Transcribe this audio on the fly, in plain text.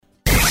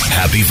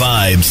Happy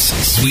vibes,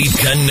 sweet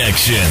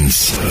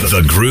connections.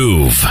 The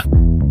Groove.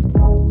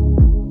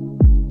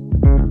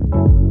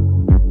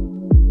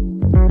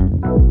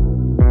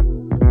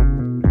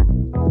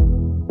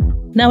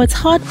 Now, it's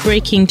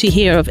heartbreaking to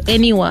hear of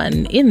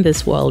anyone in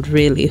this world,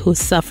 really, who's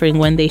suffering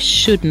when they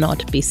should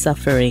not be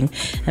suffering.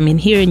 I mean,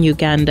 here in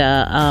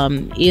Uganda,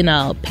 in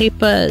our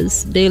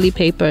papers, daily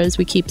papers,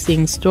 we keep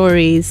seeing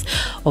stories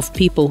of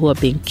people who are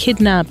being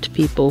kidnapped,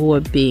 people who are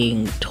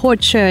being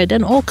tortured,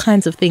 and all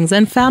kinds of things,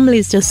 and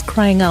families just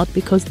crying out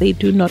because they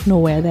do not know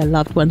where their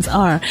loved ones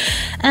are,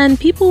 and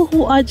people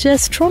who are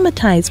just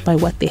traumatized by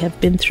what they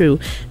have been through.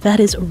 That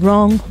is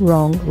wrong,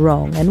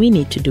 and we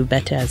need to do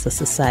better as a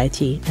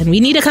society, and we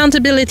need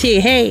accountability.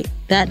 Hey,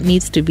 that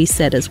needs to be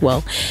said as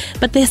well.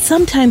 But there's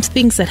sometimes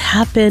things that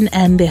happen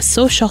and they're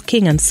so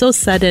shocking and so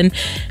sudden,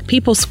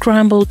 people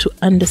scramble to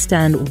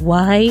understand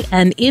why.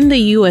 And in the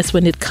US,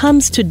 when it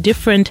comes to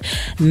different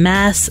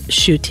mass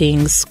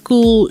shootings,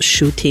 school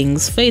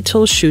shootings,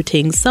 fatal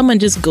shootings, someone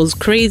just goes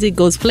crazy,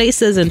 goes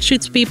places and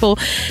shoots people.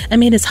 I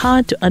mean, it's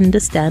hard to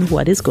understand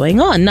what is going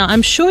on. Now,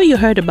 I'm sure you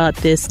heard about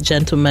this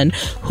gentleman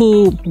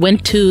who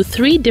went to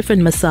 3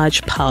 different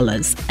massage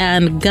parlors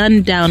and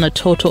gunned down a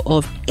total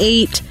of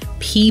 8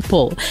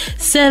 people.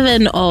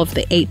 7 of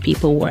the 8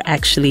 people were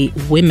actually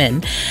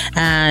women.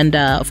 And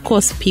of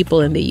course,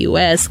 people in the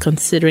US,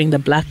 considering the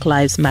Black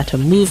Lives Matter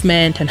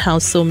movement and how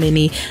so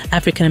many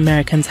African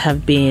Americans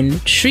have been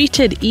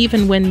treated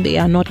even when they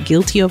are not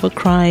guilty of a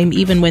crime,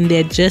 even when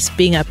they're just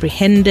being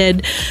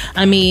apprehended.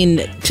 I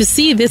mean, to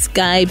see this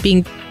guy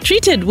being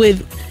treated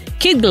with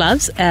kid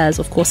gloves as,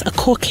 of course, a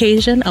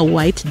Caucasian, a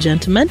white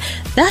gentleman,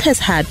 that has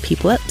had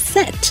people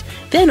upset.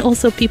 Then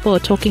also people are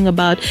talking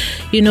about,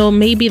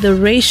 maybe the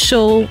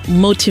racial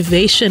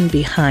motivation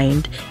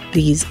behind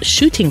these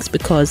shootings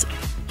because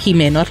he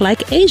may not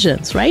like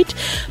Asians, right?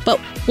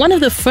 But one of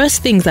the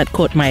first things that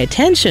caught my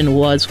attention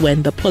was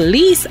when the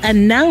police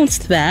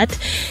announced that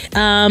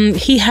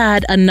he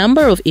had a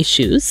number of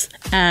issues,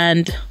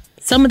 and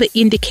some of the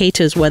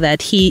indicators were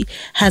that he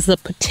has a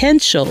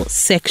potential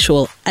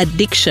sexual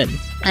addiction.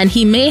 And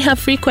he may have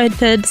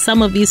frequented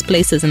some of these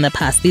places in the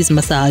past, these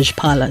massage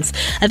parlors.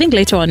 I think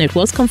later on it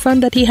was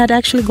confirmed that he had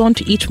actually gone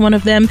to each one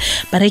of them.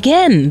 But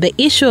again, the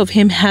issue of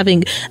him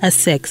having a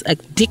sex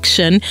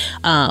addiction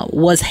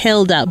was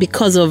held out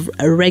because of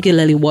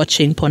regularly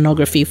watching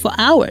pornography for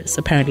hours.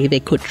 Apparently, they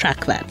could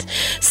track that.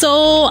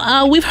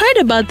 So we've heard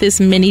about this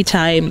many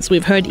times.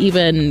 We've heard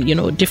even,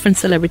 different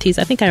celebrities.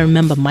 I think I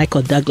remember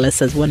Michael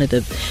Douglas as one of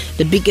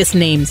the biggest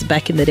names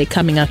back in the day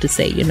coming out to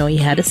say, he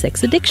had a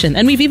sex addiction.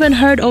 And we've even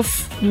heard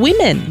of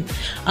women,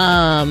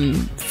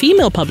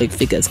 female public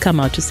figures come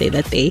out to say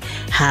that they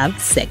have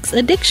sex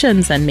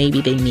addictions and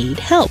maybe they need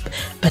help.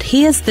 But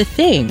here's the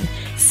thing.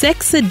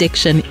 Sex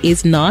addiction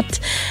is not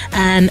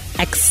an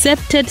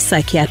accepted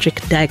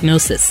psychiatric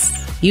diagnosis.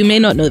 You may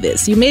not know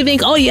this. You may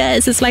think, oh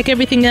yes, it's like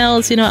everything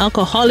else,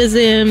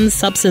 alcoholism,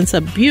 substance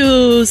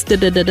abuse,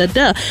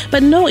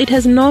 But no, it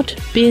has not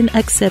been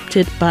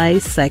accepted by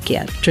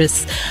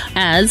psychiatrists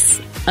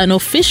as an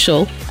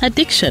official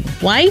addiction.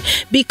 Why?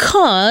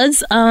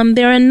 Because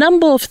there are a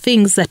number of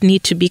things that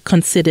need to be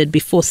considered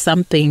before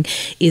something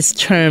is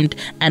termed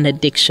an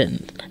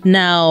addiction.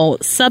 Now,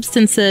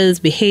 substances,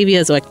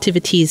 behaviors, or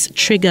activities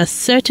trigger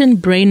certain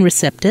brain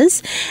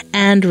receptors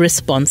and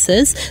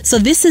responses. So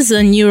this is a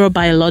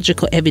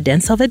neurobiological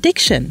evidence of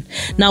addiction.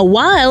 Now,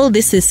 while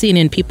this is seen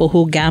in people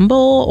who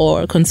gamble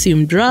or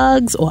consume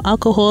drugs or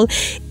alcohol,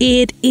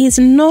 it is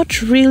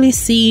not really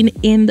seen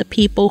in the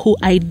people who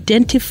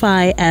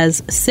identify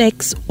as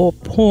sex or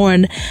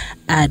porn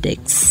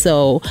addicts.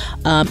 So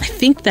I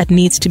think that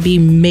needs to be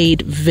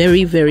made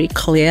very, very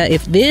clear.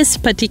 If this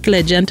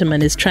particular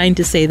gentleman is trying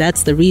to say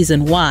that's the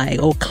reason why,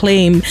 or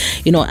claim,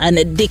 an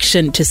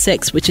addiction to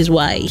sex, which is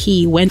why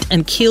he went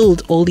and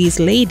killed all these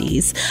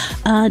ladies,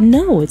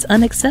 no, it's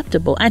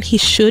unacceptable and he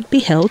should be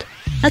held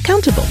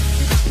accountable.